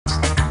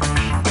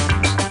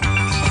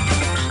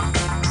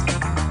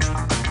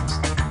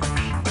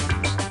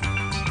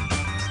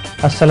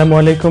আসসালামু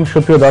আলাইকুম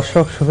সুপ্রিয়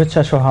দর্শক,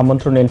 শুভেচ্ছা সহ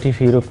আমন্ত্রণ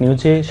এনটিভি ইউরোপ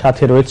নিউজে।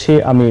 সাথে রয়েছে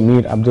আমি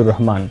মীর আব্দুর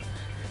রহমান।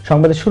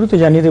 সংবাদের শুরুতে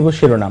জানিয়ে দেব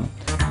শিরোনাম।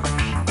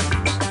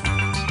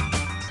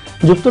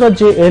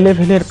 যুক্তরাজ্যে এ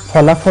লেভেলের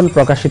ফলাফল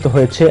প্রকাশিত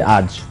হয়েছে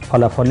আজ।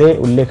 ফলাফলে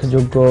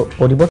উল্লেখযোগ্য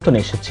পরিবর্তন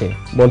এসেছে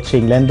বলছে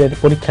ইংল্যান্ডের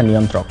পরীক্ষা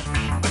নিয়ন্ত্রক।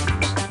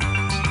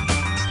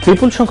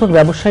 বিপুল সংখ্যক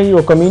ব্যবসায়ী ও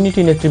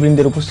কমিউনিটি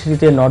নেতৃবৃন্দের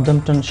উপস্থিতিতে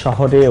নর্দাম্পটন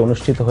শহরে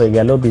অনুষ্ঠিত হয়ে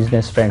গেল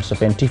বিজনেস ফ্রেন্ডস অফ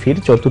এনটিভির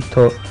চতুর্থ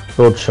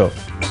রোড শো।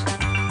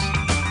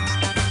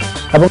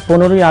 এবং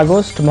 15ই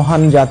আগস্ট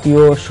মহান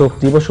জাতীয় শোক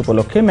দিবস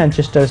উপলক্ষে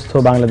ম্যানচেস্টারস্থ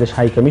বাংলাদেশ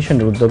হাই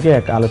কমিশনের উদ্যোগে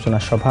এক আলোচনা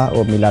সভা ও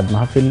মিলাদ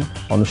মাহফিল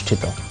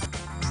অনুষ্ঠিত।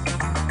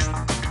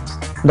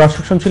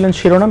 দর্শক শুনছিলেন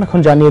শিরোনাম, এখন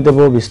জানিয়ে দেব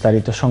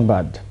বিস্তারিত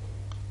সংবাদ।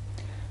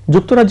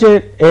 যুক্তরাজ্যের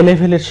এ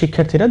লেভেলের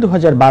শিক্ষার্থীরা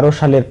 2012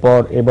 সালের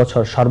পর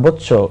এবছর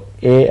সর্বোচ্চ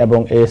এ এবং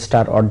এ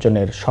স্টার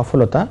অর্জনের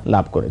সফলতা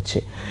লাভ করেছে।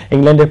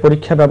 ইংল্যান্ডের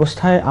পরীক্ষা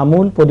ব্যবস্থায়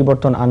আমূল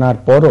পরিবর্তন আনার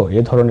পরও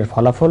এ ধরনের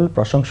ফলাফল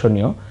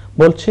প্রশংসনীয়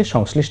বলছে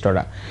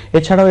সংশ্লিষ্টরা।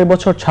 এছাড়াও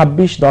এবছর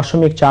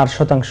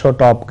 26.4%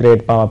 টপ গ্রেড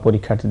পাওয়া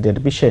পরীক্ষার্থীদের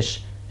বিশেষ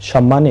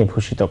সম্মানে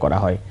ভূষিত করা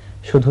হয়।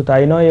 শুধু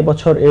তাই নয়,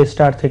 এবছর এ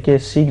স্টার থেকে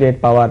সি গ্রেড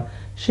পাওয়ার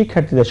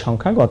শিক্ষার্থীদের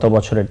সংখ্যা গত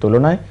বছরের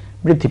তুলনায়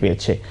বৃদ্ধি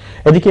পেয়েছে।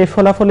 এদিকে এই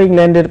ফলাফলে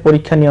ইংল্যান্ডের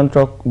পরীক্ষা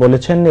নিয়ন্ত্রক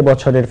বলেছেন,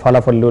 এবছরের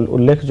ফলাফলে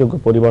উল্লেখযোগ্য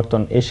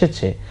পরিবর্তন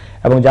এসেছে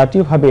এবং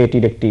জাতীয়ভাবে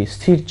এটির একটি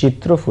স্থির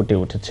চিত্র ফুটে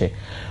উঠেছে।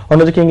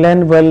 অন্যদিকে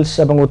ইংল্যান্ড, ওয়েলস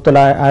এবং উত্তর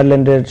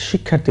আয়ারল্যান্ডের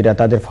শিক্ষার্থীরা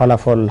তাদের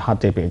ফলাফল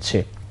হাতে পেয়েছে।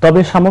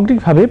 তবে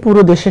সামগ্রিকভাবে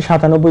পুরো দেশে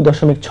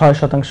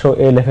 97.6%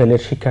 এ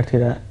লেভেলের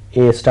শিক্ষার্থীরা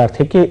এ স্টার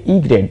থেকে ই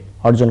গ্রেড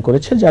অর্জন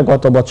করেছে, যা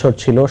গত বছর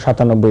ছিল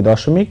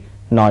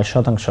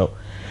 97.9%।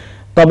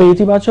 তবে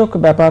ইতিবাচক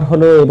ব্যাপার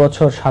হলো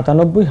এবছর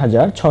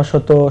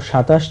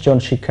 97,627 জন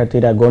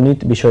শিক্ষার্থীরা গণিত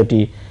বিষয়টি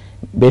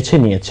বেছে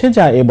নিয়েছে,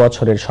 যা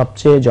এবছরের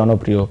সবচেয়ে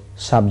জনপ্রিয়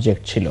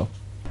সাবজেক্ট ছিল।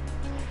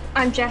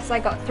 I'm Jess, I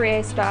got 3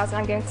 A stars and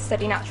I'm going to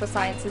study natural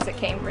sciences at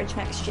Cambridge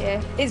next year.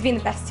 It's been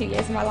the best 2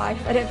 years of my life.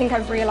 I don't think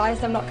I've realised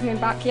I'm not coming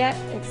back yet.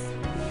 It's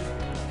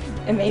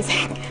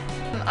amazing.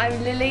 I'm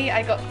Lily,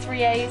 I got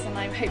 3 A's and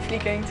I'm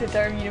hopefully going to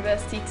Durham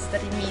University to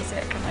study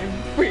music and I'm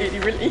really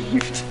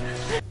relieved.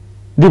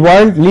 The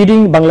world leading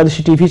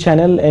Bangladeshi TV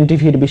channel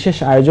এনটিভির বিশেষ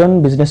আয়োজন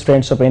business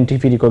friends of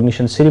NTV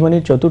recognition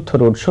সেরিমনির চতুর্থ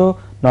road show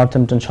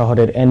Northampton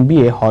শহরের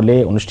NBA হলে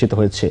অনুষ্ঠিত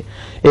হয়েছে।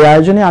 এই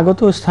আয়োজনে আগত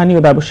স্থানীয়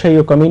ব্যবসায়ী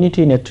ও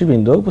কমিউনিটি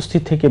নেতৃবৃন্দ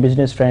উপস্থিত থেকে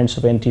business friends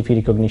of NTV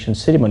recognition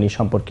ceremony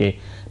সম্পর্কে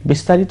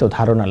বিস্তারিত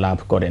ধারণা লাভ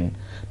করেন।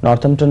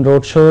 নর্থহ্যাম্পটন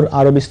রোড শোর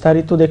আরও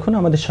বিস্তারিত দেখুন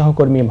আমাদের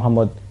সহকর্মী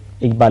মোহাম্মদ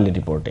ইকবালের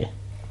রিপোর্টে।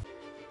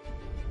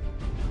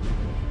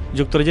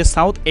 যুক্তরাজ্যের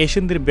সাউথ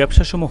এশিয়ানদের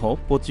ব্যবসাসমূহ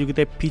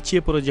প্রতিযোগিতায়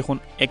পিছিয়ে পড়ে যখন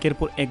একের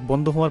পর এক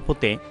বন্ধ হওয়ার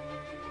পথে,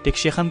 ঠিক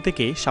সেখান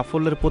থেকে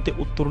সাফল্যের পথে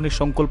উত্তরণের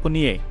সংকল্প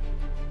নিয়ে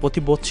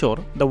প্রতি বছর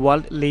the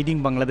world leading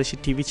Bangladeshi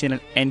TV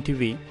channel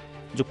NTV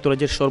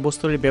যুক্তরাজ্যের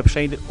সর্বস্তরের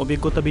ব্যবসায়ীদের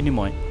অভিজ্ঞতা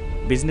বিনিময়,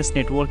 বিজনেস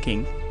নেটওয়ার্কিং,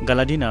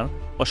 গালা ডিনার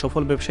ও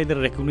সফল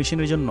ব্যবসায়ীদের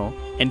রেকগনিশনের জন্য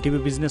NTV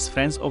business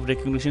friends of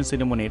recognition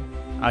সেরেমনির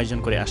আয়োজন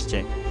করে আসছে।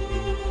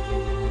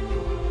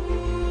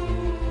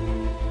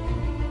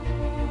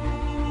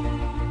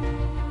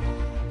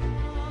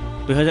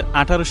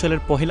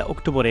 সালের 1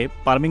 অক্টোবরে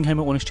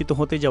বার্মিংহামে অনুষ্ঠিত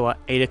হতে যাওয়া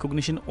এই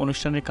রেকগনিশন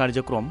অনুষ্ঠানের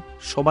কার্যক্রম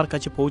সবার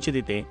কাছে পৌঁছে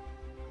দিতে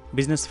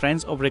business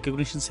friends of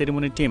recognition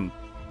ceremony team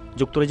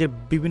যুক্তরাজ্যের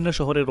বিভিন্ন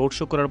শহরে রোড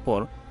শো করার পর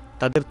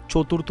তাদের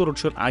চতুর্থ রোড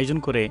শোর আয়োজন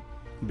করে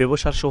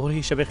ব্যবসার শহর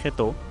হিসেবে খ্যাত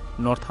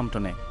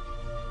নর্থহ্যাম্পটনে।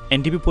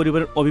 এনটিভি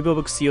পরিবারের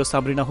অভিভাবক সিও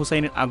সাবরিনা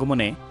হুসাইনের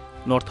আগমনে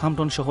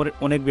নর্থহ্যাম্পটন শহরের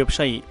অনেক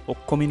ব্যবসায়ী ও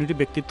কমিউনিটি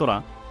ব্যক্তিত্বরা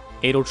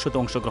এই রোড শোতে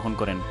অংশগ্রহণ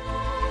করেন।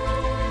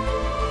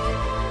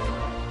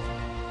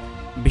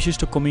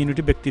 বিশিষ্ট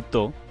কমিউনিটি ব্যক্তিত্ব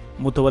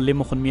মুতাওয়াল্লি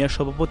মোহন মিয়ার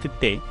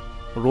সভাপতিত্বে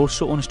রোড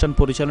শো অনুষ্ঠান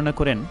পরিচালনা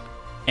করেন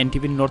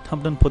এনটিভির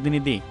নর্থহ্যাম্পটন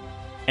প্রতিনিধি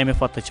এম এ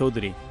ফাত্তা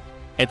চৌধুরী।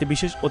 এতে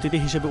বিশেষ অতিথি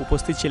হিসেবে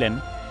উপস্থিত ছিলেন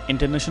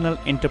international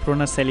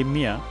entrepreneur Selim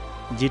Mia,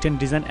 জি10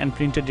 design and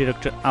printer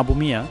director Abu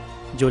Mia,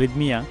 জরিদ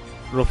Mia,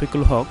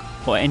 Rafiqul Haque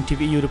O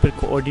NTV ইউরোপের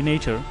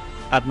কোঅর্ডিনেটর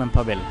আদনান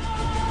পাবেল।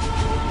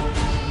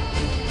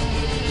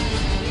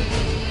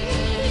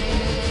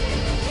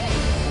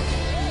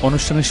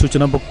 অনুষ্ঠানের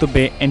সূচনা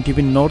বক্তব্যে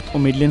এনটিভির নর্থ ও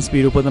মিডল্যান্ডস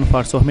ব্যুরো প্রধান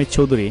ফারস Ahmed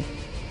Chowdhury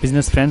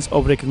business friends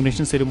of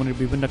recognition সেরিমনির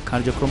বিভিন্ন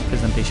কার্যক্রম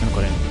প্রেজেন্টেশন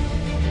করেন।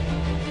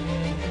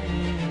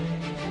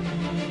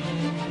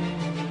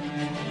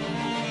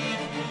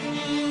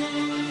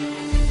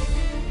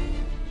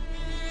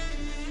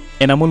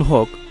 Enamul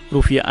Haque,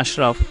 Rufia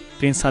Ashraf,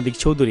 Prince Sadiq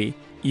Chowdhury,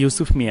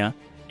 Yusuf Mia,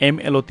 M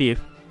A Latif,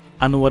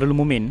 Anwarul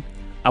মুমিন,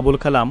 আবুল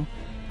কালাম,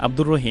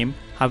 আব্দুর রহিম,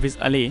 হাফিজ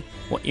আলী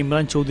ও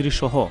ইমরান চৌধুরী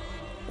সহ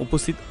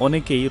উপস্থিত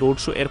অনেকেই রোড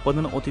শো এর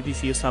প্রধান অতিথি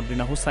সিও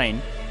সাবরিনা হুসাইন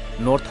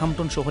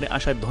নর্থহ্যাম্পটন শহরে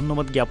আসায়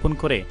ধন্যবাদ জ্ঞাপন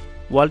করে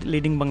world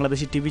leading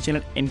Bangladeshi TV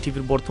channel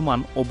এনটিভির বর্তমান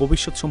ও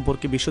ভবিষ্যৎ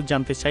সম্পর্কে বিশদ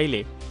জানতে চাইলে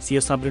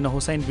সিও সাবরিনা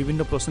হুসাইন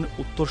বিভিন্ন প্রশ্নের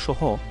উত্তর সহ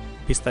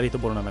বিস্তারিত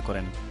বর্ণনা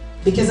করেন।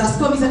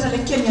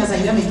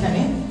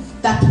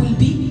 That will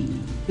be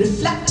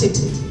reflected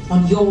on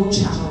your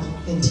channel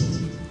NTV.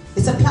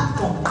 It's a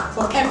platform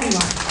for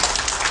everyone.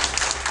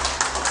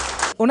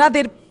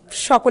 ওনাদের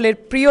সকলের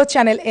প্রিয়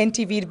channel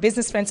এনটিভির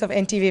business friends of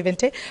NTV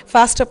ইভেন্টে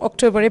 1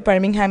 অক্টোবরে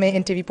বার্মিংহামে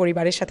এনটিভি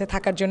পরিবারের সাথে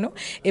থাকার জন্য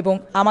এবং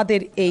আমাদের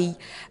এই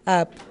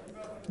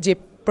যে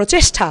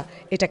প্রচেষ্টা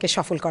এটাকে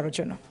সফল করার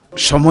জন্য।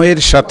 সময়ের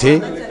সাথে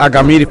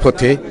আগামীর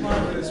পথে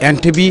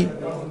এনটিভি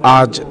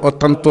আজ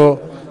অত্যন্ত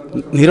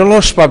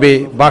নিরলসভাবে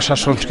ভাষা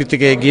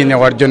সংস্কৃতিকে এগিয়ে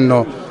নেওয়ার জন্য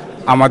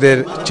আমাদের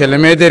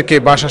ছেলেমেয়েদেরকে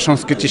ভাষা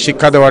সংস্কৃতি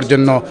শিক্ষা দেওয়ার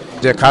জন্য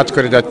যে কাজ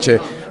করে যাচ্ছে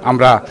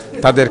আমরা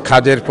তাদের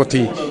কাজের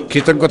প্রতি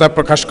কৃতজ্ঞতা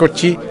প্রকাশ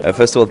করছি।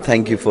 First of all,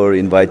 thank you for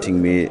inviting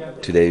me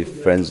today,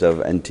 friends of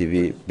NTV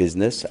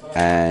Business,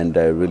 and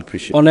I really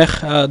appreciate. অনেক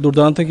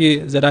দূরদূরান্ত থেকে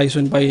যারা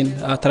আইসুন পাইন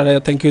তারা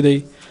থ্যাংক ইউ দেই।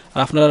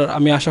 আপনার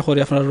আমি আশা করি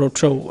আপনার রোড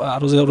শো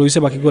আরও যে রয়েছে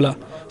বাকিগুলা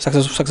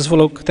successful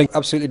হোক।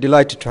 Absolutely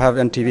delighted to have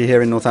NTV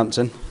here in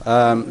Northampton.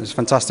 It's a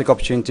fantastic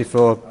opportunity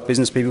for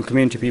business people,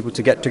 community people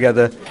to get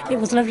together. It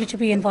was lovely to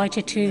be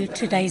invited to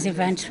today's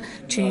event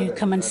to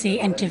come and see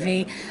NTV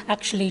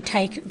actually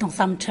take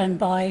Northampton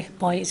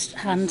by its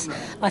hands.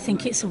 I think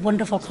it's a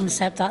wonderful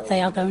concept that they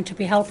are going to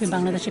be helping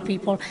Bangladeshi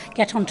people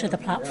get onto the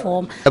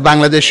platform. A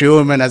Bangladeshi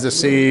woman as a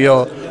CEO,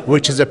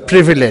 which is a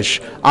privilege.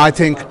 I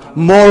think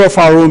more of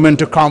our women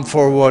to come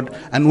forward,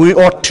 and we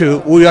ought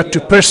to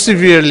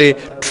perseverely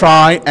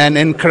try and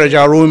encourage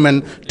our women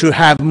to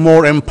have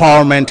more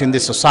empowerment in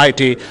the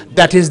society.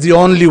 That is the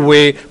only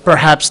way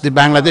perhaps the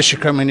Bangladeshi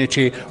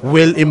community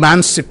will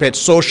emancipate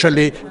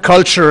socially,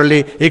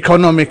 culturally,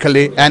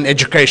 economically and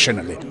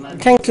educationally.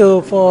 Thank you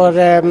for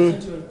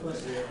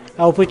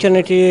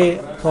opportunity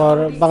for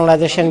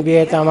Bangladesh and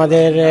Viet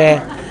আমাদের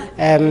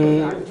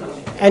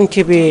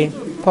NTV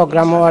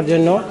programme হওয়ার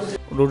জন্য।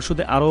 Road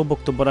শোতে আরও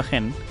বক্তব্য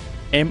রাখেন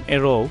M A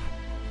Rauf,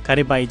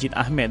 কারি বাইজিদ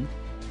আহমেদ,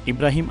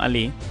 ইব্রাহিম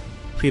আলী,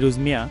 ফিরোজ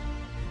মিয়া,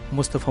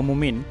 মুস্তফা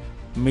মুমিন,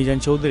 মিজান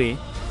চৌধুরী,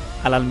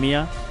 আলাল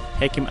মিয়া,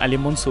 হেকিম আলী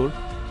মনসুর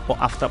ও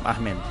আফতাব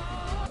আহমেদ।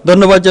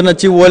 ধন্যবাদ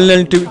জানাচ্ছি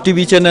ওয়ার্ল্ড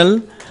টিভি চ্যানেল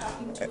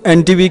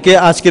এনটিভিকে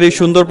আজকের এই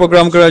সুন্দর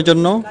প্রোগ্রাম করার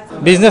জন্য।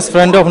 Business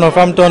friend of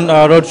Northampton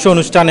road show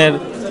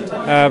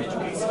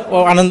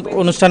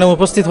অনুষ্ঠানে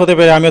উপস্থিত হতে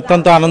পেরে আমি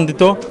অত্যন্ত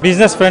আনন্দিত।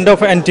 বিজনেস ফ্রেন্ড অফ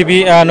এনটিভি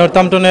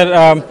নর্থাম্পটনের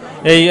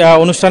এই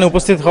অনুষ্ঠানে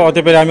উপস্থিত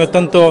হতে পেরে আমি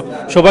অত্যন্ত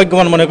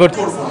সৌভাগ্যবান মনে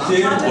করছি।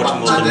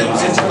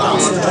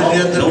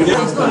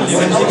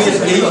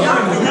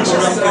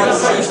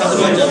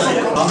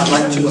 I'd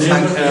like to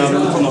thank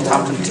the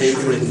Northampton team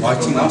for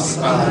inviting us.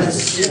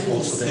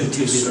 Also, the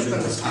NTV is doing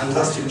a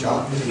fantastic job.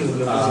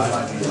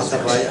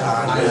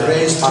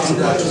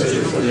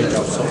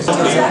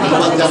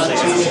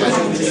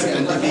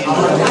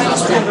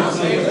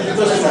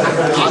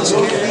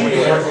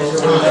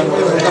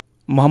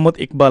 Mohammad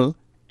Iqbal,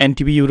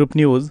 NTV Europe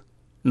news,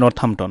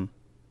 Northampton.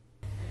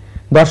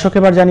 দর্শক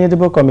এবার জানিয়ে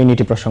দেব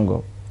কমিউনিটি প্রসঙ্গ।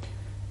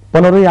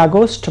 15ই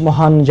আগস্ট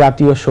মহান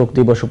জাতীয় শোক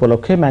দিবস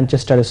উপলক্ষে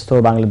ম্যানচেস্টারস্থ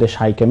বাংলাদেশ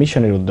হাই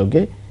কমিশনের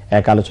উদ্যোগে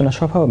এক আলোচনা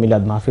সভা ও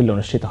মিলাদ মাহফিল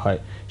অনুষ্ঠিত হয়।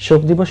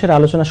 শোক দিবসের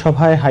আলোচনা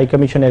সভায় হাই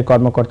কমিশনের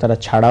কর্মকর্তারা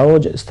ছাড়াও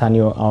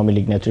স্থানীয় আওয়ামী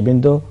লীগ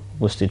নেতৃবৃন্দ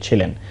উপস্থিত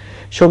ছিলেন।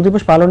 শোক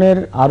দিবস পালনের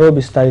আরও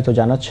বিস্তারিত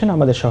জানাচ্ছেন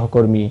আমাদের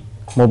সহকর্মী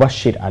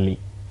মুবাশশির আলী।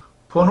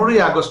 15ই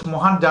আগস্ট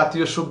মহান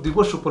জাতীয় শোক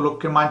দিবস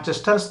উপলক্ষে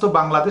ম্যানচেস্টারস্থ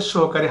বাংলাদেশ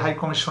সহকারী হাই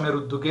কমিশনের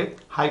উদ্যোগে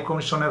হাই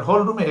কমিশনের হল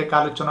রুমে এক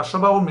আলোচনা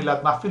সভা ও মিলাদ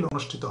মাহফিল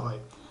অনুষ্ঠিত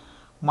হয়।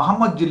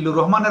 মোহাম্মদ জিল্লুর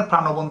রহমানের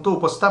প্রাণবন্ত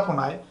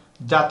উপস্থাপনায়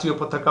জাতীয়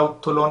পতাকা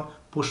উত্তোলন,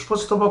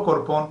 পুষ্পস্তবক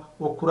অর্পণ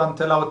ও কুরআন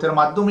তেলাওয়াতের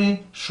মাধ্যমে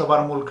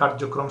সবার মূল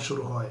কার্যক্রম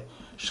শুরু হয়।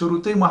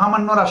 শুরুতেই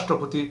মহামান্য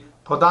রাষ্ট্রপতি,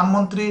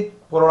 প্রধানমন্ত্রী,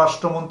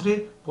 পররাষ্ট্রমন্ত্রী,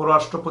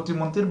 পররাষ্ট্র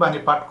প্রতিমন্ত্রীর বাণী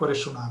পাঠ করে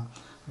শোনান।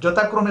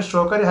 যথাক্রমে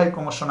সহকারী হাই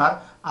কমিশনার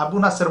আবু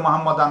নাসের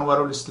মোহাম্মদ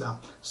আনোয়ারুল ইসলাম,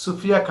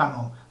 সুফিয়া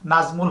খানম,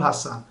 নাজমুল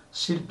হাসান,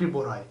 শিল্পী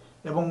বোরাই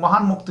এবং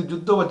মহান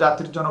মুক্তিযুদ্ধ ও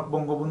জাতির জনক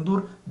বঙ্গবন্ধুর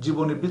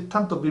জীবনী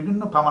বৃত্তান্ত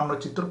বিভিন্ন প্রামাণ্য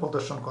চিত্র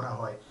প্রদর্শন করা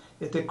হয়।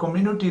 এতে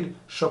কমিউনিটির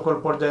সকল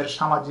পর্যায়ের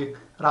সামাজিক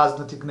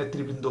রাজনৈতিক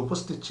নেতৃবৃন্দ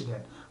উপস্থিত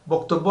ছিলেন।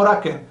 বক্তব্য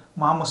রাখেন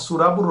মোহাম্মদ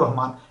সুরাবুর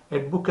রহমান,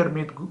 অ্যাডভোকেট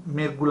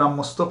মীর গুলাম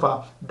মোস্তফা,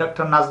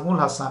 ডক্টর নাজমুল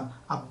হাসান,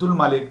 আব্দুল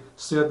মালিক,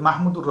 সৈয়দ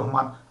মাহমুদুর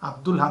রহমান,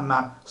 আব্দুল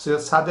হান্নান,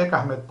 সৈয়দ সাদেক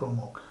আহমেদ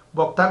প্রমুখ।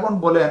 বক্তাগণ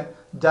বলেন,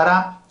 যারা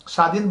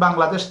স্বাধীন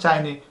বাংলাদেশ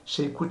চায়নি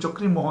সেই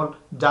কুচক্রী মহল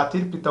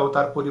জাতির পিতা ও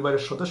তার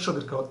পরিবারের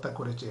সদস্যদেরকে হত্যা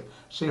করেছে।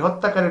 সেই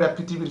হত্যাকারীরা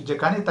পৃথিবীর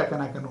যেখানেই থাকে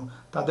না কেন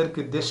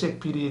তাদেরকে দেশে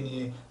ফিরিয়ে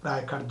নিয়ে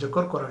রায়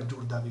কার্যকর করার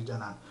জোর দাবি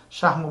জানান।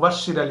 Shah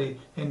মুবাশশির Ali,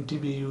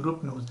 NTV Europe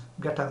news,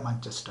 greater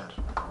Manchester.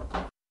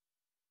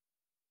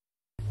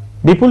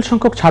 বিপুল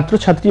সংখ্যক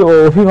ছাত্রছাত্রী ও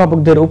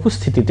অভিভাবকদের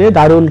উপস্থিতিতে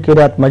দারুল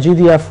কিরাত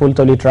মজিদিয়া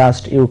ফুলতলি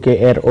ট্রাস্ট ইউকে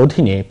এর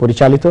অধীনে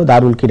পরিচালিত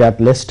দারুল কিরাত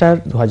লেস্টার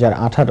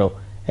 2018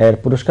 এর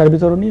পুরস্কার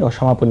বিতরণী ও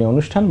সমাপনী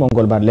অনুষ্ঠান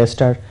মঙ্গলবার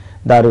লেস্টার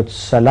দারুস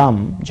সালাম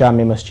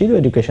জামে মসজিদ ও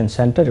এডুকেশন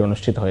সেন্টারে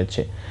অনুষ্ঠিত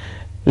হয়েছে।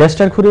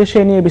 লেস্টার ঘুরে এসে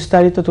নিয়ে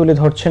বিস্তারিত তুলে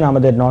ধরছেন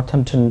আমাদের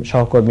নর্থহ্যাম্পটন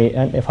সহকর্মী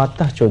M A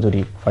Fattah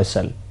Chowdhury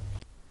Faisal.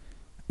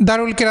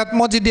 Darul Kirat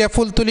Majidia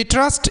Fultali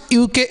trust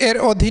UK এর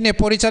অধীনে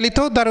পরিচালিত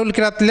দারুল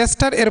কিরাত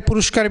লেস্টার এর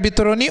পুরস্কার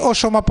বিতরণী ও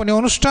সমাপনী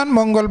অনুষ্ঠান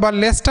মঙ্গলবার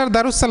লেস্টার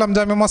দারুস সালাম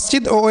জামে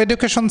মসজিদ ও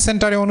এডুকেশন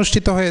সেন্টারে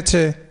অনুষ্ঠিত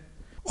হয়েছে।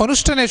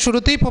 অনুষ্ঠানের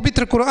শুরুতেই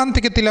পবিত্র কুরআন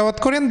থেকে তিলাওয়াত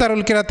করেন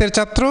দারুল কিরাতের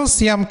ছাত্র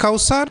সিয়াম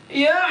কাউসার।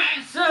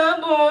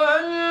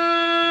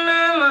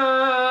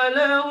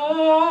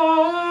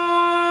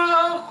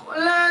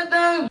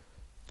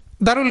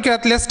 দারুল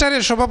কিরাত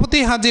লেস্টারের সভাপতি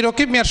হাজী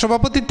রকিব মিয়ার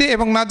সভাপতিত্বে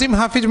এবং নাজিম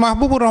হাফিজ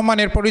মাহবুবুর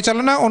রহমানের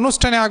পরিচালনা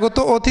অনুষ্ঠানে আগত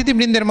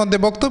অতিথিবৃন্দের মধ্যে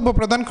বক্তব্য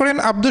প্রদান করেন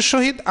আব্দুল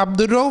শহীদ,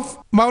 আব্দুর রউফ,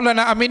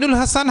 মাওলানা আমিনুল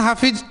হাসান,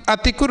 হাফিজ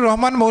আতিকুর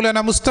রহমান,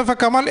 মৌলানা মুস্তাফা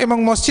কামাল এবং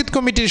মসজিদ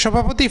কমিটির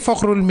সভাপতি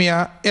ফখরুল মিয়া।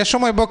 এ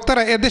সময়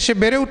বক্তারা এদেশে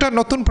বেড়ে ওঠা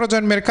নতুন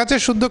প্রজন্মের কাছে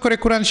শুদ্ধ করে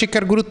কুরআন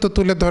শিক্ষার গুরুত্ব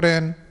তুলে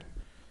ধরেন।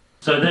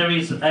 So there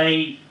is a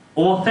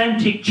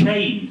authentic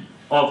chain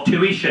of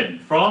tuition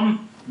from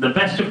the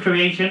best of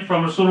creation, from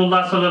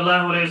Rasulullah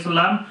sallallahu alaihi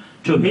wasallam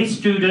to his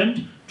student,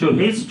 to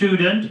his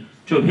student,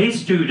 to his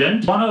student.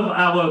 One of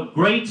our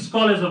great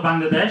scholars of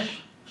Bangladesh,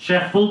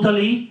 Sheikh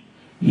Fultali,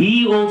 he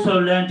also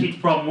learnt it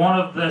from one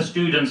of the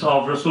students of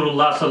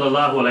Rasulullah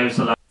sallallahu alaihi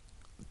wasallam.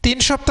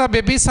 3 সপ্তাহ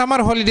ব্যাপী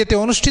summer হলিডেতে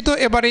অনুষ্ঠিত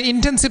এবারে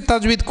intensive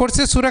তাজউইদ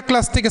কোর্সে সূরা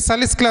class থেকে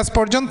সালিস class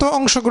পর্যন্ত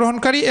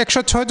অংশগ্রহণকারী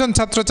 106 জন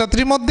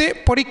ছাত্রছাত্রীর মধ্যে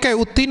পরীক্ষায়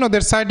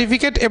উত্তীর্ণদের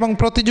সার্টিফিকেট এবং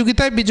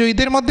প্রতিযোগিতায়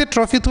বিজয়ীদের মধ্যে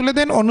ট্রফি তুলে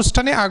দেন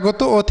অনুষ্ঠানে আগত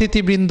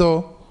অতিথিবৃন্দ।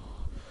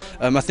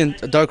 I think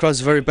Darul Kirat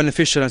is very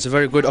beneficial and it's a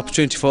very good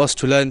opportunity for us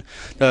to learn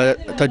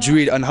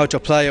tajweed and how to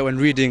apply it when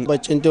reading.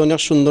 বাচ্চাটি অনেক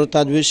সুন্দর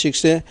তাজউইদ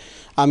শিখছে।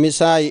 আমি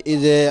চাই এই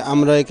যে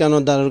আমরা এখানে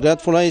দারুল কিরাত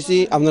পড়াইছি,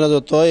 আপনারা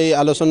যত এই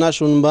আলোচনা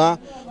শুনবা,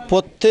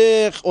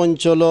 প্রত্যেক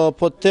অঞ্চল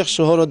প্রত্যেক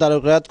শহর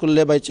দারুল কিরাত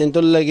করলে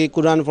বাচ্চাটির লাগি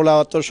কোরআন পড়া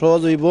অত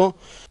সহজ হইব।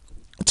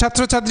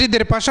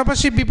 ছাত্রছাত্রীদের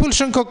পাশাপাশি বিপুল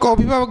সংখ্যক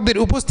অভিভাবকদের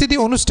উপস্থিতি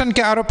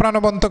অনুষ্ঠানকে আরও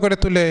প্রাণবন্ত করে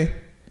তোলে।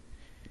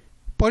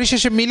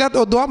 পরিশেষে মিলাদ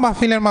ও দোয়া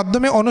মাহফিলের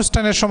মাধ্যমে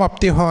অনুষ্ঠানের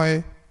সমাপ্তি হয়।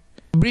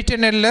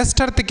 ব্রিটেনের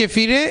লেস্টার থেকে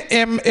ফিরে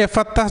M A.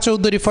 Fattah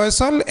Chowdhury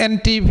Faisal,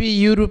 NTV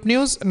Europe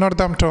news,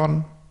 Northampton.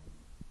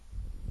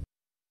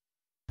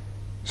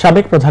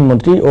 সাবেক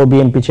প্রধানমন্ত্রী ও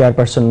বিএনপি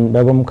চেয়ারপারসন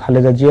বেগম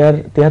খালেদা জিয়ার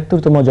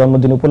 ৭৩তম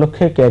জন্মদিন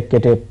উপলক্ষে কেক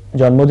কেটে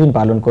জন্মদিন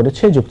পালন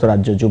করেছে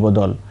যুক্তরাজ্য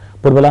যুবদল।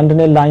 পূর্ব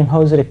লন্ডনের লাইম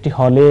হাউসের একটি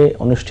হলে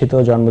অনুষ্ঠিত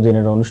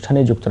জন্মদিনের অনুষ্ঠানে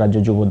যুক্তরাজ্য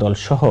যুবদল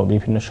সহ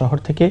বিভিন্ন শহর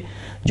থেকে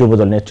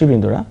যুবদল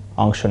নেতৃবৃন্দরা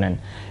অংশ নেন।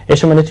 এ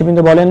সময় নেতৃবৃন্দ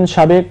বলেন,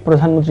 সাবেক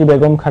প্রধানমন্ত্রী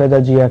বেগম খালেদা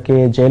জিয়াকে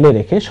জেলে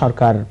রেখে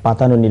সরকার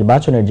পাতানো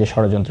নির্বাচনের যে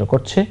ষড়যন্ত্র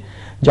করছে,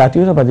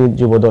 জাতীয়তাবাদী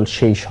যুবদল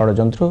সেই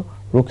ষড়যন্ত্র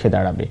রুখে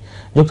দাঁড়াবে।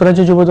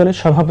 যুক্তরাজ্য যুবদলের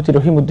সভাপতি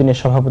রহিম উদ্দিনের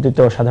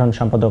সভাপতিত্বে ও সাধারণ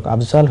সম্পাদক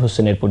আফজাল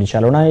হোসেনের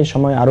পরিচালনায় এ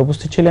সময় আরও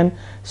উপস্থিত ছিলেন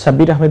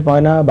সাব্বির আহমেদ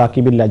ময়না,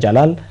 বাকিবিল্লাহ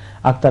জালাল,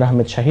 আক্তার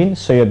আহমেদ শাহিন,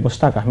 সৈয়দ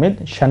মুস্তাক আহমেদ,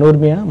 শানুর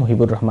মিয়া,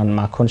 মুহিবুর রহমান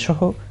মাখন সহ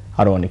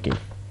আরও অনেকেই।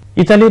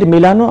 ইতালির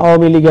মিলানো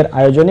আওয়ামী লীগের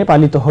আয়োজনে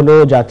পালিত হল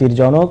জাতির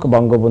জনক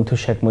বঙ্গবন্ধু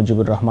শেখ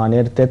মুজিবুর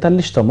রহমানের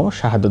 ৪৩তম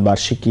শাহাদত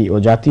বার্ষিকী ও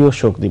জাতীয়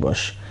শোক দিবস।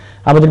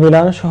 আমাদের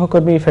মিলানো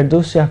সহকর্মী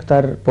ফেরদৌসী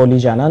আক্তার পলি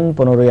জানান,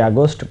 15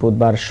 আগস্ট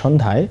বুধবার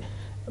সন্ধ্যায়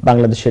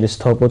বাংলাদেশের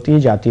স্থপতি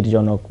জাতির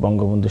জনক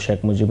বঙ্গবন্ধু শেখ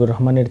মুজিবুর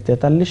রহমানের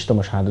 ৪৩তম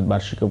শাহাদত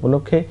বার্ষিকী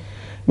উপলক্ষে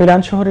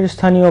মিলান শহরের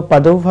স্থানীয়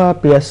পাদোভা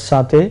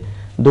পিয়াসাতে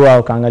দোয়া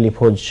ও কাঙালি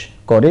ভোজ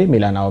করে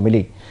মিলান আওয়ামী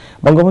লীগ।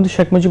 বঙ্গবন্ধু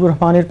শেখ মুজিবুর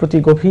রহমানের প্রতি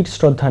গভীর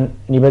শ্রদ্ধা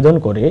নিবেদন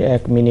করে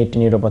 1 মিনিট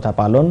নীরবতা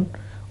পালন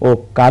ও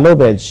কালো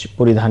ব্যাজ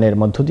পরিধানের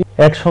মধ্য দিয়ে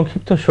এক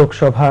সংক্ষিপ্ত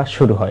শোকসভা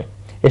শুরু হয়।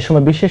 এ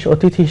সময় বিশেষ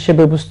অতিথি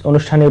হিসেবে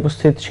অনুষ্ঠানে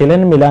উপস্থিত ছিলেন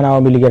মিলান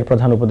আওয়ামী লীগের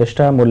প্রধান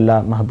উপদেষ্টা মোল্লা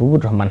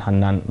মাহবুবুর রহমান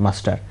হান্নান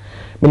মাস্টার।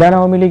 মিলান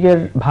আওয়ামী লীগের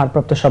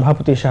ভারপ্রাপ্ত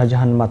সভাপতি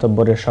শাহজাহান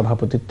মাতব্বরের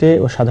সভাপতিত্বে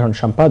ও সাধারণ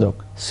সম্পাদক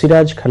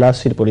সিরাজ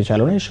খালাসির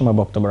পরিচালনায় এ সময়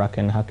বক্তব্য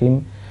রাখেন হাকিম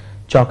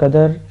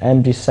চকাদার,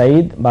 এমডি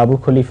সাইদ, বাবু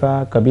খলিফা,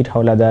 কবির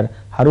হাওলাদার,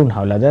 হারুন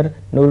হাওলাদার,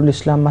 নুরুল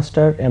ইসলাম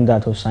মাস্টার,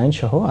 এমদাদ হোসাইন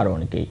সহ আরও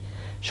অনেকেই।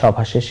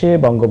 সভা শেষে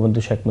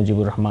বঙ্গবন্ধু শেখ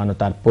মুজিবুর রহমান ও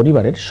তার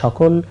পরিবারের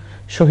সকল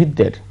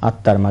শহীদদের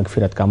আত্মার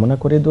মাগফিরাত কামনা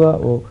করে দোয়া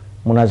ও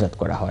মোনাজাত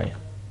করা হয়।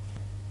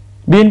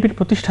 বিএনপির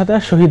প্রতিষ্ঠাতা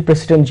শহীদ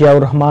প্রেসিডেন্ট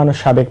জিয়াউর রহমান ও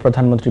সাবেক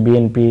প্রধানমন্ত্রী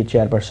বিএনপি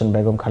চেয়ারপারসন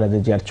বেগম খালেদা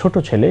জিয়ার ছোট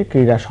ছেলে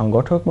ক্রীড়া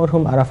সংগঠক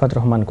মরহুম আরাফাত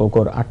রহমান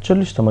কোকোর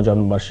 ৪৮তম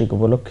জন্মবার্ষিকী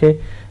উপলক্ষে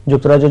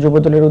যুক্তরাজ্য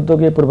যুবদলের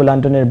উদ্যোগে পূর্ব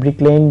লন্ডনের ব্রিক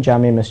লেন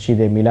জামে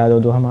মসজিদে মিলাদ ও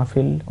দোয়া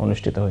মাহফিল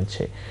অনুষ্ঠিত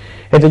হয়েছে।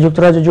 এতে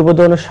যুক্তরাজ্য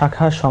যুবদল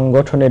শাখা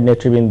সংগঠনের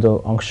নেতৃবৃন্দ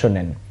অংশ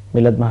নেন।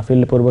 মিলাদ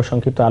মাহফিল পূর্ব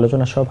সংক্ষিপ্ত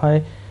আলোচনা সভায়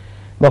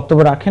বক্তব্য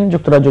রাখেন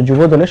যুক্তরাজ্য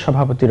যুবদলের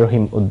সভাপতি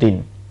রহিম উদ্দিন।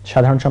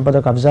 সাধারণ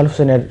সম্পাদক আফজাল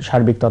হোসেনের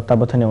সার্বিক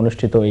তত্ত্বাবধানে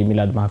অনুষ্ঠিত এই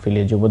মিলাদ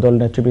মাহফিলে যুবদল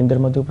নেতৃবৃন্দের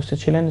মধ্যে উপস্থিত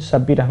ছিলেন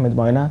সাব্বির আহমেদ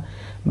ময়না,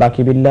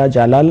 বাকিবিল্লাহ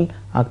জালাল,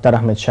 আক্তার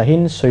আহমেদ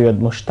শাহিন, সৈয়দ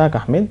মুস্তাক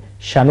আহমেদ,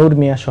 শানুর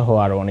মিয়া সহ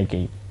আরও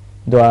অনেকেই।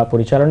 দোয়া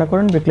পরিচালনা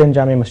করেন ব্রিকলেন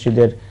জামে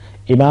মসজিদের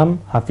ইমাম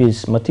হাফিজ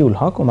মতিউল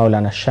হক ও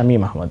মাওলানা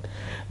শামীম আহমদ।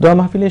 দোয়া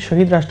মাহফিলে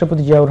শহীদ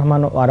রাষ্ট্রপতি জিয়াউর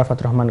রহমান ও আরাফাত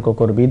রহমান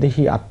কোকোর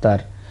বিদেহী আত্মার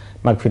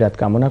মাগফিরাত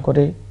কামনা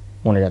করে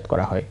মোনাজাত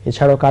করা হয়।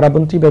 এছাড়াও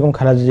কারাবন্দী বেগম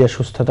খালেদা জিয়ার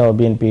সুস্থতা ও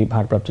বিএনপি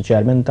ভারপ্রাপ্ত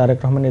চেয়ারম্যান তারেক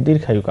রহমানের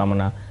দীর্ঘায়ু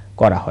কামনা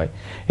করা হয়।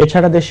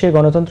 এছাড়া দেশে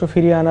গণতন্ত্র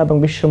ফিরিয়ে আনা এবং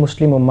বিশ্ব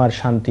মুসলিম উম্মার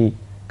শান্তি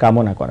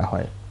কামনা করা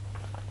হয়।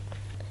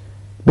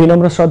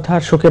 বিনম্র শ্রদ্ধা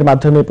আর শোকের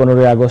মাধ্যমে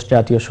 15 আগস্ট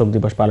জাতীয় শোক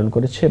দিবস পালন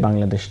করেছে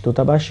বাংলাদেশ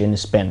দূতাবাস ইন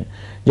স্পেন।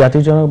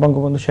 জাতির জনক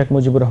বঙ্গবন্ধু শেখ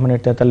মুজিবুর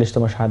রহমানের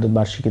 ৪৩তম শাহাদত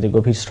বার্ষিকীতে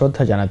গভীর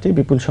শ্রদ্ধা জানাতে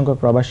বিপুল সংখ্যক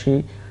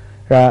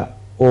প্রবাসীরা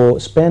ও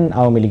স্পেন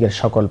আওয়ামী লীগের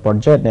সকল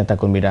পর্যায়ের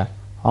নেতাকর্মীরা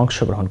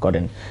অংশগ্রহণ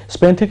করেন।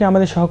 স্পেন থেকে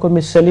আমাদের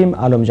সহকর্মী সেলিম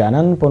আলম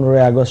জানান,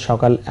 15 আগস্ট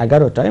সকাল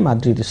 11টায়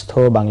মাদ্রিদস্থ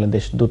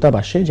বাংলাদেশ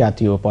দূতাবাসে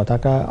জাতীয়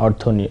পতাকা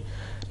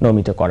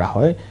অর্ধনমিত করা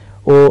হয়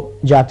ও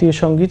জাতীয়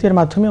সঙ্গীতের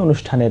মাধ্যমে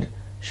অনুষ্ঠানের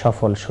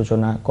সফল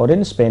সূচনা করেন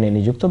স্পেনে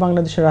নিযুক্ত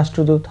বাংলাদেশের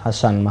রাষ্ট্রদূত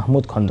হাসান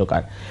মাহমুদ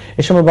খন্দকার।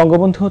 এ সময়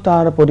বঙ্গবন্ধু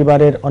তার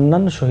পরিবারের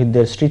অন্যান্য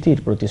শহীদদের স্মৃতির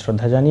প্রতি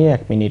শ্রদ্ধা জানিয়ে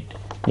 1 মিনিট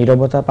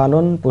নীরবতা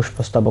পালন,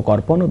 পুষ্পস্তবক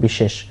অর্পণ ও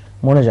বিশেষ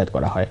মোনাজাত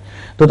করা হয়।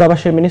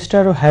 দূতাবাসের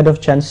minister O head of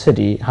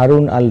চ্যান্সেলরি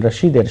Harun আল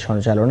রশিদের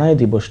সঞ্চালনায়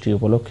দিবসটি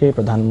উপলক্ষে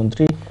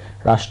প্রধানমন্ত্রী,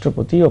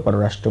 রাষ্ট্রপতি ও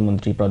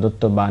পররাষ্ট্রমন্ত্রী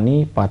প্রদত্ত বাণী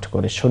পাঠ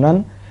করে শোনান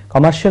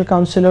কমার্শিয়াল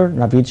কাউন্সিলর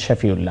নাভিদ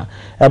শফিউল্লাহ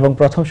এবং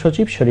প্রথম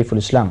সচিব শরীফুল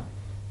ইসলাম।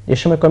 এ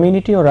সময়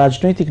কমিউনিটি ও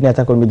রাজনৈতিক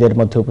নেতাকর্মীদের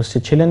মধ্যে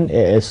উপস্থিত ছিলেন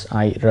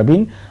এএসআই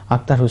রবিন,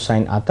 আক্তার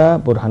হুসাইন আতা,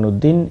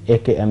 বুরহানুদ্দিন,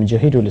 একেএম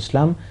জহিরুল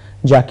ইসলাম,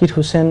 জাকির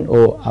হোসেন ও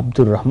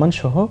আব্দুর রহমান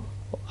সহ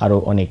আরও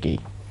অনেকেই।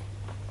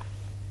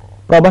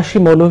 প্রবাসী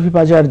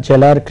মৌলভীবাজার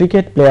জেলার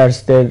ক্রিকেট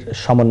প্লেয়ার্সদের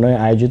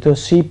সমন্বয়ে আয়োজিত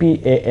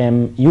সিপিএএম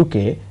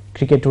ইউকে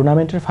ক্রিকেট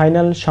টুর্নামেন্টের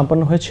ফাইনাল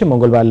সম্পন্ন হয়েছে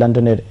মঙ্গলবার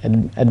লন্ডনের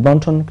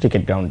এডমন্টন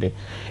ক্রিকেট গ্রাউন্ডে।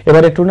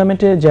 এবারে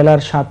টুর্নামেন্টে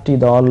জেলার 7টি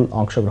দল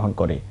অংশগ্রহণ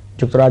করে।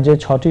 যুক্তরাজ্যে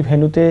 6টি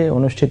ভেন্যুতে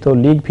অনুষ্ঠিত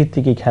লিগ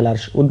ভিত্তিক খেলার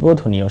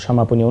উদ্বোধনী ও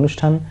সমাপনী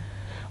অনুষ্ঠান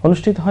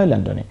অনুষ্ঠিত হয়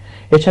লন্ডনে।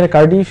 এছাড়া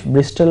কার্ডিফ,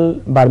 ব্রিস্টল,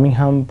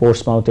 বার্মিংহাম,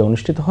 পোর্টসমাউথে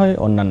অনুষ্ঠিত হয়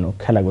অন্যান্য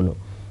খেলাগুলো।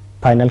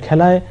 ফাইনাল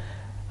খেলায়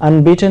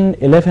আনবিটেন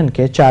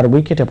 11কে 4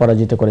 উইকেটে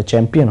পরাজিত করে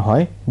চ্যাম্পিয়ন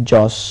হয়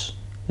জস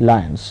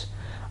লায়ন্স।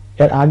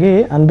 এর আগে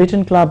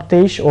আনবিটেন ক্লাব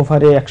 23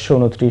 ওভারে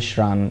 129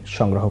 রান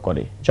সংগ্রহ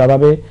করে।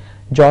 জবাবে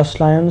জস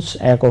লায়ন্স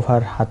 1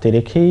 ওভার হাতে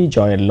রেখেই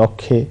জয়ের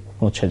লক্ষ্যে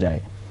পৌঁছে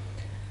যায়।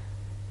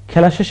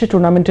 খেলা শেষে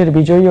টুর্নামেন্টের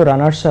বিজয়ী ও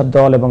রানার্স আপ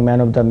দল এবং man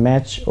of the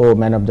match O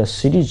man of the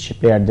series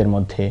প্লেয়ারদের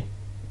মধ্যে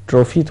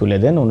ট্রফি তুলে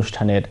দেন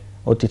অনুষ্ঠানের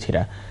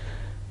অতিথিরা।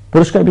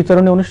 পুরস্কার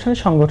বিতরণী অনুষ্ঠানে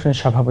সংগঠনের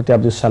সভাপতি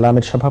আব্দুল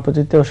সালামের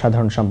সভাপতিত্বে ও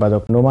সাধারণ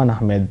সম্পাদক নোমান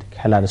আহমেদ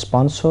খেলার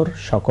স্পন্সর,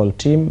 সকল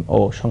টিম ও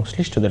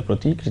সংশ্লিষ্টদের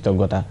প্রতি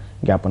কৃতজ্ঞতা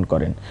জ্ঞাপন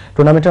করেন।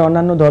 টুর্নামেন্টের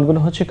অন্যান্য দলগুলো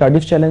হচ্ছে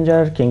Cardiff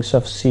Challenger, Kings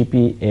of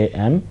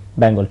সিপিএএম,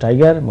 Bengal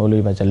tiger,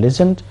 Moulvibazar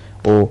legend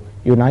O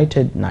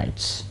United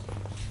Knights.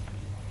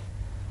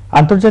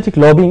 আন্তর্জাতিক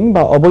লবিং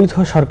বা অবৈধ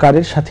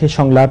সরকারের সাথে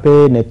সংলাপে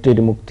নেত্রীর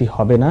মুক্তি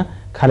হবে না।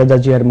 খালেদা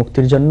জিয়ার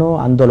মুক্তির জন্য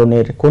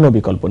আন্দোলনের কোনো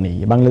বিকল্প নেই।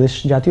 বাংলাদেশ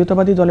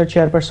জাতীয়তাবাদী দলের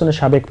চেয়ারপারসনের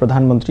সাবেক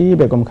প্রধানমন্ত্রী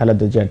বেগম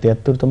খালেদা জিয়ার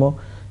 73তম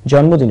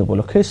জন্মদিন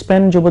উপলক্ষে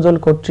স্পেন যুবদল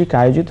কর্তৃক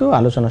আয়োজিত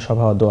আলোচনা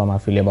সভা ও দোয়া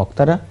মাহফিলে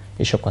বক্তারা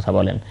এসব কথা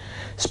বলেন।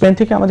 স্পেন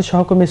থেকে আমাদের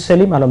সহকর্মী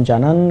সেলিম আলম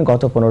জানান,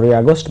 গত 15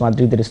 আগস্ট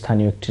মাদ্রিদের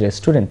স্থানীয় একটি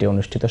রেস্টুরেন্টে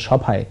অনুষ্ঠিত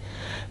সভায়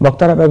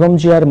বক্তারা বেগম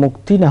জিয়ার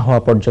মুক্তি না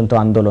হওয়া পর্যন্ত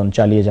আন্দোলন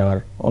চালিয়ে যাওয়ার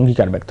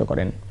অঙ্গীকার ব্যক্ত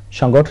করেন।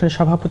 সংগঠনের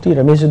সভাপতি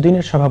রমিজ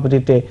উদ্দিনের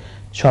সভাপতিত্বে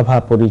সভা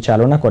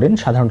পরিচালনা করেন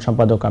সাধারণ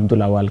সম্পাদক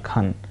আব্দুল আওয়াল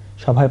খান।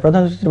 সভায়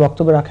প্রধান অতিথির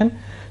বক্তব্য রাখেন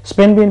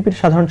স্পেন বিএনপির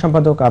সাধারণ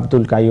সম্পাদক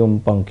আব্দুল কাইয়ুম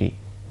পঙ্কি,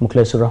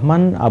 মুখলেসুর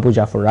রহমান, আবু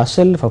জাফর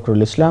রাসেল,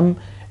 ফখরুল ইসলাম,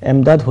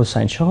 এমদাদ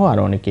হুসাইন সহ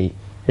আরও অনেকেই।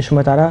 এ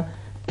সময় তারা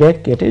কেক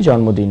কেটে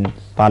জন্মদিন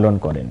পালন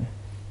করেন।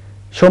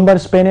 সোমবার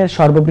স্পেনের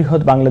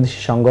সর্ববৃহৎ বাংলাদেশি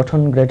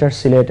সংগঠন গ্রেটার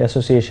সিলেট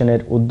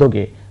অ্যাসোসিয়েশনের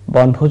উদ্যোগে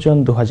বনভোজন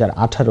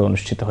 2018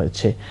 অনুষ্ঠিত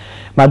হয়েছে।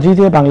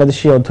 মাদ্রিদে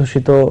বাংলাদেশি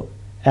অধ্যুষিত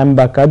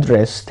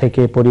অ্যাম্বাকাড্রেস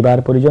থেকে পরিবার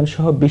পরিজন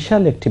সহ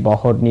বিশাল একটি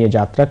বহর নিয়ে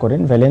যাত্রা করেন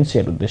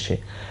ভ্যালেন্সিয়ার উদ্দেশ্যে।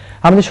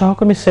 আমাদের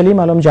সহকর্মী সেলিম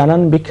আলম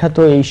জানান, বিখ্যাত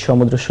এই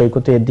সমুদ্র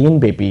সৈকতে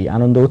দিনব্যাপী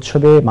আনন্দ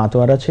উৎসবে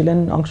মাতোয়ারা ছিলেন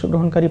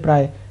অংশগ্রহণকারী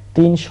প্রায়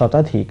 3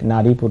 শতাধিক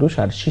নারী, পুরুষ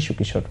আর শিশু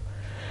কিশোর।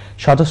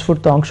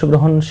 স্বতঃস্ফূর্ত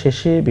অংশগ্রহণ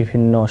শেষে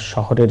বিভিন্ন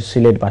শহরের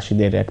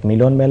সিলেটবাসীদের এক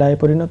মিলন মেলায়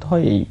পরিণত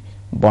হয় এই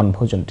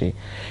বনভোজনটি।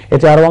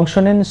 এতে আরও অংশ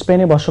নেন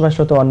স্পেনে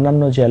বসবাসরত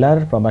অন্যান্য জেলার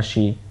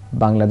প্রবাসী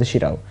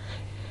বাংলাদেশিরাও।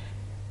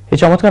 এই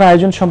চমৎকার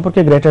আয়োজন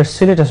সম্পর্কে গ্রেটার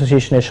সিলেট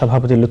অ্যাসোসিয়েশনের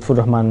সভাপতি লুৎফুর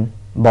রহমান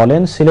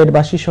বলেন,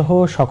 সিলেটবাসী সহ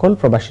সকল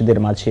প্রবাসীদের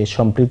মাঝে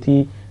সম্প্রীতি,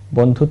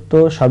 বন্ধুত্ব,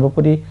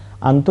 সর্বোপরি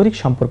আন্তরিক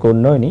সম্পর্ক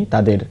উন্নয়নই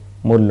তাদের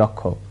মূল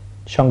লক্ষ্য।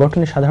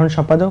 সংগঠনের সাধারণ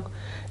সম্পাদক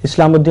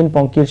ইসলাম উদ্দিন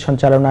পঙ্কির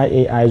সঞ্চালনায়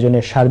এই আয়োজনে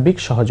সার্বিক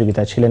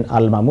সহযোগিতা ছিলেন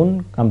আল মামুন,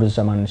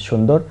 কামরুজ্জামান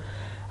সুন্দর,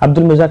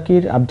 আব্দুল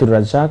মুজাকির, আব্দুর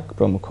রাজ্জাক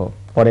প্রমুখ।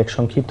 পরে এক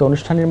সংক্ষিপ্ত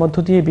অনুষ্ঠানের মধ্য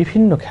দিয়ে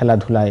বিভিন্ন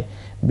খেলাধুলায়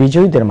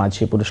বিজয়ীদের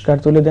মাঝে পুরস্কার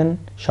তুলে দেন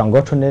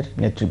সংগঠনের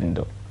নেতৃবৃন্দ।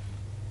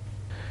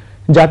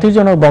 জাতির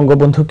জনক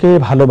বঙ্গবন্ধুকে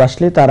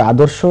ভালোবাসলে তার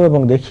আদর্শ এবং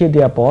দেখিয়ে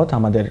দেওয়া পথ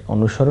আমাদের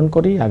অনুসরণ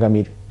করেই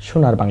আগামীর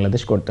সোনার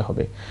বাংলাদেশ করতে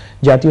হবে।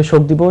 জাতীয়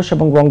শোক দিবস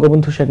এবং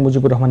বঙ্গবন্ধু শেখ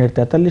মুজিবুর রহমানের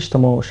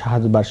 43তম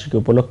শাহাদত বার্ষিকী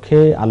উপলক্ষে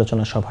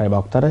আলোচনা সভায়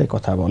বক্তারা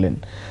কথা বলেন।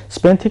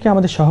 স্পেন থেকে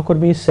আমাদের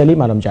সহকর্মী সেলিম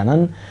আলম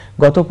জানান,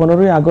 গত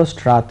 15 আগস্ট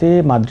রাতে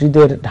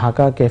মাদ্রিদের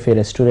ঢাকা ক্যাফে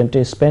রেস্টুরেন্টে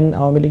স্পেন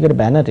আওয়ামী লীগের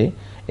ব্যানারে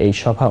এই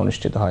সভা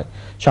অনুষ্ঠিত হয়।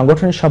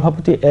 সংগঠনের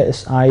সভাপতি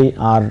এএসআই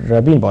আর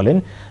রবিন বলেন,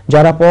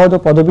 যারা পদ ও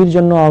পদবীর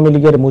জন্য আওয়ামী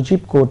লীগের মুজিব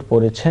কোড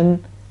পড়েছেন,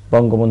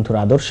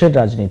 বঙ্গবন্ধুর আদর্শের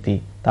রাজনীতি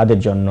তাদের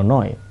জন্য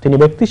নয়। তিনি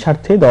ব্যক্তি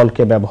স্বার্থে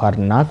দলকে ব্যবহার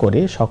না করে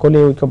সকলে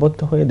ঐক্যবদ্ধ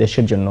হয়ে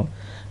দেশের জন্য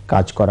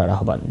কাজ করার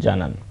আহ্বান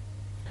জানান।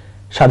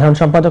 সাধারণ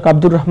সম্পাদক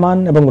আব্দুর রহমান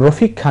এবং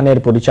রফিক খানের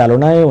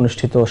পরিচালনায়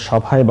অনুষ্ঠিত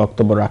সভায়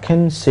বক্তব্য রাখেন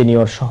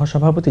সিনিয়র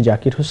সহসভাপতি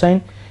জাকির হুসাইন,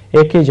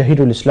 একে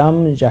জহিরুল ইসলাম,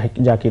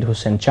 জাকির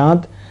হোসেন চাঁদ,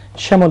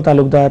 শ্যামল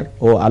তালুকদার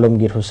ও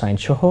আলমগীর হুসাইন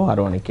সহ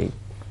আরো অনেকেই।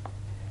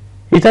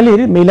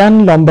 ইতালির মিলান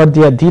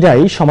লম্বার্দিয়া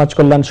দিরাই সমাজ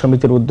কল্যাণ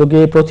সমিতির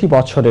উদ্যোগে প্রতি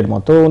বছরের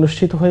মতো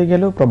অনুষ্ঠিত হয়ে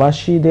গেল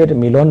প্রবাসীদের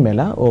মিলন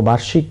মেলা ও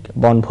বার্ষিক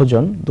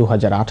বনভোজন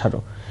 2018।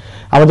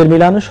 আমাদের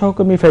মিলানো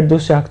সহকর্মী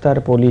ফেরদৌসী আক্তার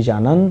পলি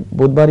জানান,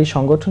 বুধবারই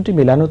সংগঠনটি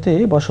মিলানোতে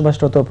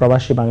বসবাসরত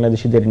প্রবাসী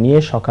বাংলাদেশিদের নিয়ে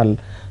সকাল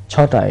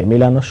 6টায়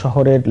মিলানো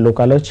শহরের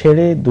লোকালয়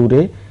ছেড়ে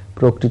দূরে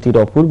প্রকৃতির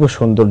অপূর্ব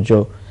সৌন্দর্য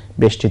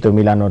বেষ্টিত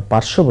মিলানোর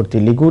পার্শ্ববর্তী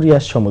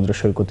লিগুরিয়াস সমুদ্র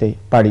সৈকতে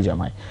পাড়ি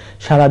জমায়।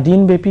 সারা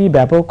দিনব্যাপী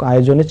ব্যাপক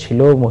আয়োজনে ছিল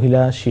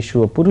মহিলা, শিশু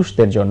ও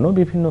পুরুষদের জন্য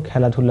বিভিন্ন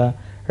খেলাধুলা,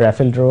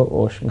 র্যাফেল ড্র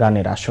ও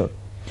গানের আসর।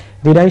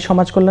 দিরাই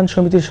সমাজ কল্যাণ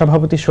সমিতির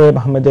সভাপতি শোয়েব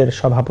আহমেদের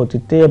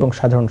সভাপতিত্বে এবং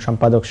সাধারণ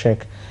সম্পাদক শেখ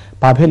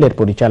পাভেলের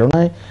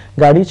পরিচালনায়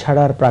গাড়ি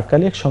ছাড়ার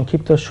প্রাক্কালে এক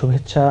সংক্ষিপ্ত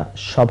শুভেচ্ছা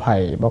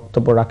সভায়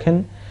বক্তব্য রাখেন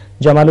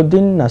জামাল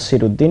উদ্দিন,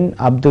 নাসির উদ্দিন,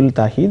 আব্দুল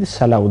তাহিদ,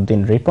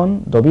 সালাউদ্দিন রিপন,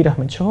 দবির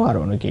আহমেদ সহ আরো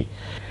অনেকেই।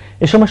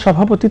 এ সময়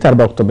সভাপতি তার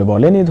বক্তব্যে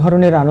বলেন, এই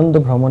ধরনের আনন্দ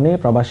ভ্রমণে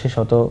প্রবাসী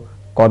শত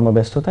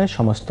কর্মব্যস্ততায়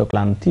সমস্ত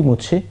ক্লান্তি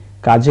মুছে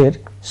কাজের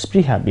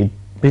স্পৃহা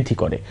বৃদ্ধি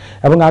করে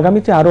এবং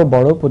আগামীতে আরো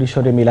বড়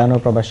পরিসরে মিলানো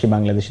প্রবাসী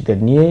বাংলাদেশিদের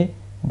নিয়ে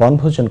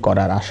বনভোজন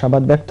করার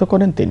আশাবাদ ব্যক্ত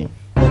করেন তিনি।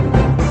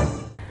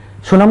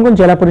 সুনামগঞ্জ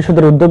জেলা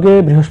পরিষদের উদ্যোগে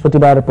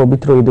বৃহস্পতিবার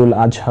পবিত্র ঈদুল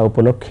আজহা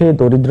উপলক্ষে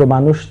দরিদ্র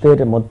মানুষদের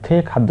মধ্যে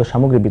খাদ্য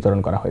সামগ্রী বিতরণ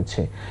করা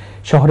হয়েছে।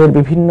 শহরের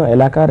বিভিন্ন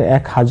এলাকার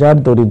 1000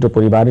 দরিদ্র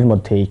পরিবারের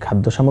মধ্যে এই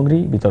খাদ্য সামগ্রী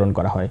বিতরণ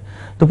করা হয়।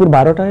 দুপুর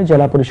 12টায়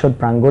জেলা পরিষদ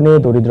প্রাঙ্গণে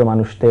দরিদ্র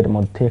মানুষদের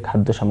মধ্যে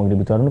খাদ্য সামগ্রী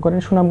বিতরণ করেন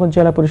সুনামগঞ্জ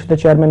জেলা পরিষদের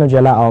চেয়ারম্যান ও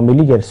জেলা আওয়ামী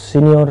লীগের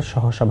সিনিয়র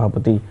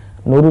সহসভাপতি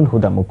নুরুল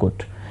হুদা মুকুট।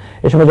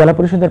 এ সময় জেলা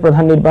পরিষদের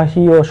প্রধান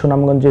নির্বাহী ও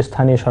সুনামগঞ্জের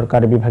স্থানীয়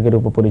সরকার বিভাগের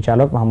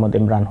উপপরিচালক Mohammad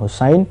Imran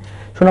Hossain,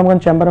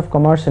 Sunamganj chamber of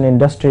commerce and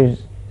industries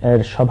এর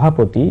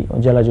সভাপতি ও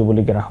জেলা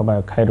যুবলীগের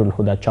আহ্বায়ক খায়রুল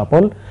হুদা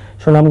চপল,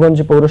 সুনামগঞ্জ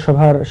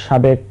পৌরসভার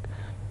সাবেক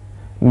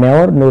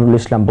মেয়র নুরুল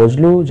ইসলাম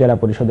বজলু, জেলা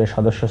পরিষদের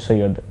সদস্য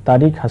সৈয়দ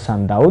তারিক হাসান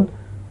দাউদ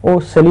ও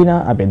সেলিনা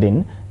আবেদিন,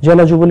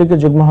 জেলা যুবলীগের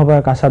যুগ্ম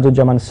আহ্বায়ক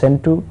আসাদুজ্জামান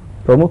সেন্টু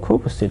প্রমুখ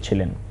উপস্থিত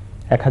ছিলেন।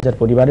 1000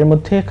 পরিবারের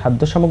মধ্যে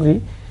খাদ্য সামগ্রী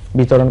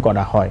বিতরণ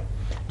করা হয়।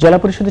 জেলা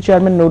পরিষদের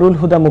চেয়ারম্যান নুরুল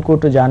হুদা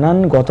মুকুট জানান,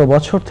 গত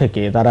বছর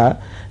থেকে তারা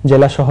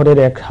জেলা শহরের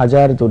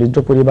 1000 দরিদ্র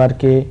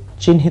পরিবারকে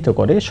চিহ্নিত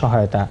করে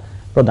সহায়তা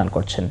প্রদান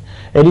করছেন।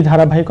 এরই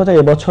ধারাবাহিকতা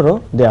এবছরও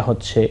দেয়া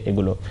হচ্ছে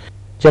এগুলো।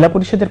 জেলা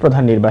পরিষদের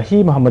প্রধান নির্বাহী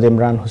মোহাম্মদ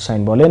ইমরান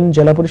হোসাইন বলেন,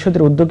 জেলা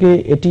পরিষদের উদ্যোগে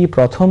এটি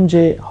প্রথম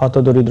যে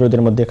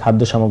হতদরিদ্রদের মধ্যে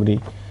খাদ্য সামগ্রী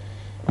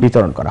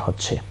বিতরণ করা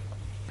হচ্ছে।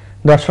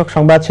 দর্শক,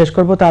 সংবাদ শেষ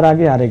করব তার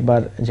আগে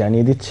আরেকবার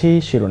জানিয়ে দিচ্ছি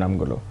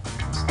শিরোনামগুলো।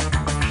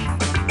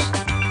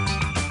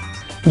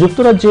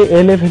 যুক্তরাজ্যে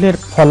এ লেভেলের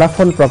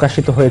ফলাফল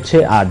প্রকাশিত হয়েছে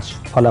আজ।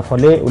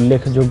 ফলাফলে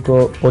উল্লেখযোগ্য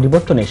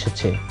পরিবর্তন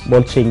এসেছে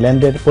বলছে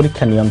ইংল্যান্ডের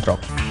পরীক্ষা নিয়ন্ত্রক।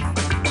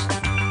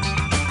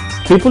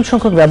 বিপুল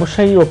সংখ্যক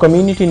ব্যবসায়ী ও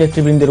কমিউনিটি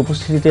নেতৃবৃন্দের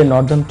উপস্থিতিতে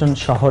নর্দাম্পটন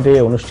শহরে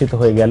অনুষ্ঠিত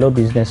হয়ে গেল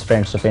business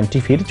friends of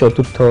এনটিভির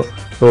 4র্থ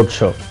road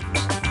show.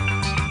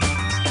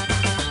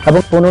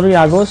 এবং 15ই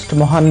আগস্ট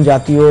মহান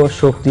জাতীয়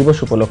শোক দিবস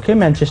উপলক্ষে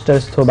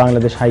ম্যানচেস্টারস্থ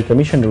বাংলাদেশ হাই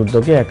কমিশনের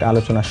উদ্যোগে এক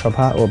আলোচনা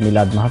সভা ও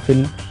মিলাদ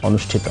মাহফিল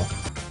অনুষ্ঠিত।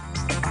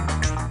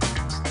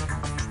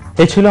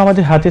 এ ছিল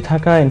আমাদের হাতে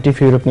থাকা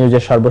এনটিভি ইউরোপ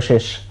নিউজের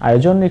সর্বশেষ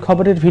আয়োজন। এই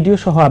খবরের ভিডিও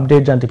সহ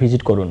আপডেট জানতে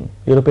ভিজিট করুন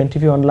ইউরোপ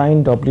এনটিভি অনলাইন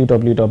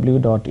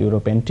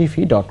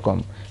www.europentv.com।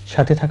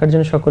 সাথে থাকার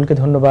জন্য সকলকে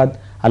ধন্যবাদ।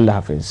 আল্লাহ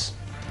হাফেজ।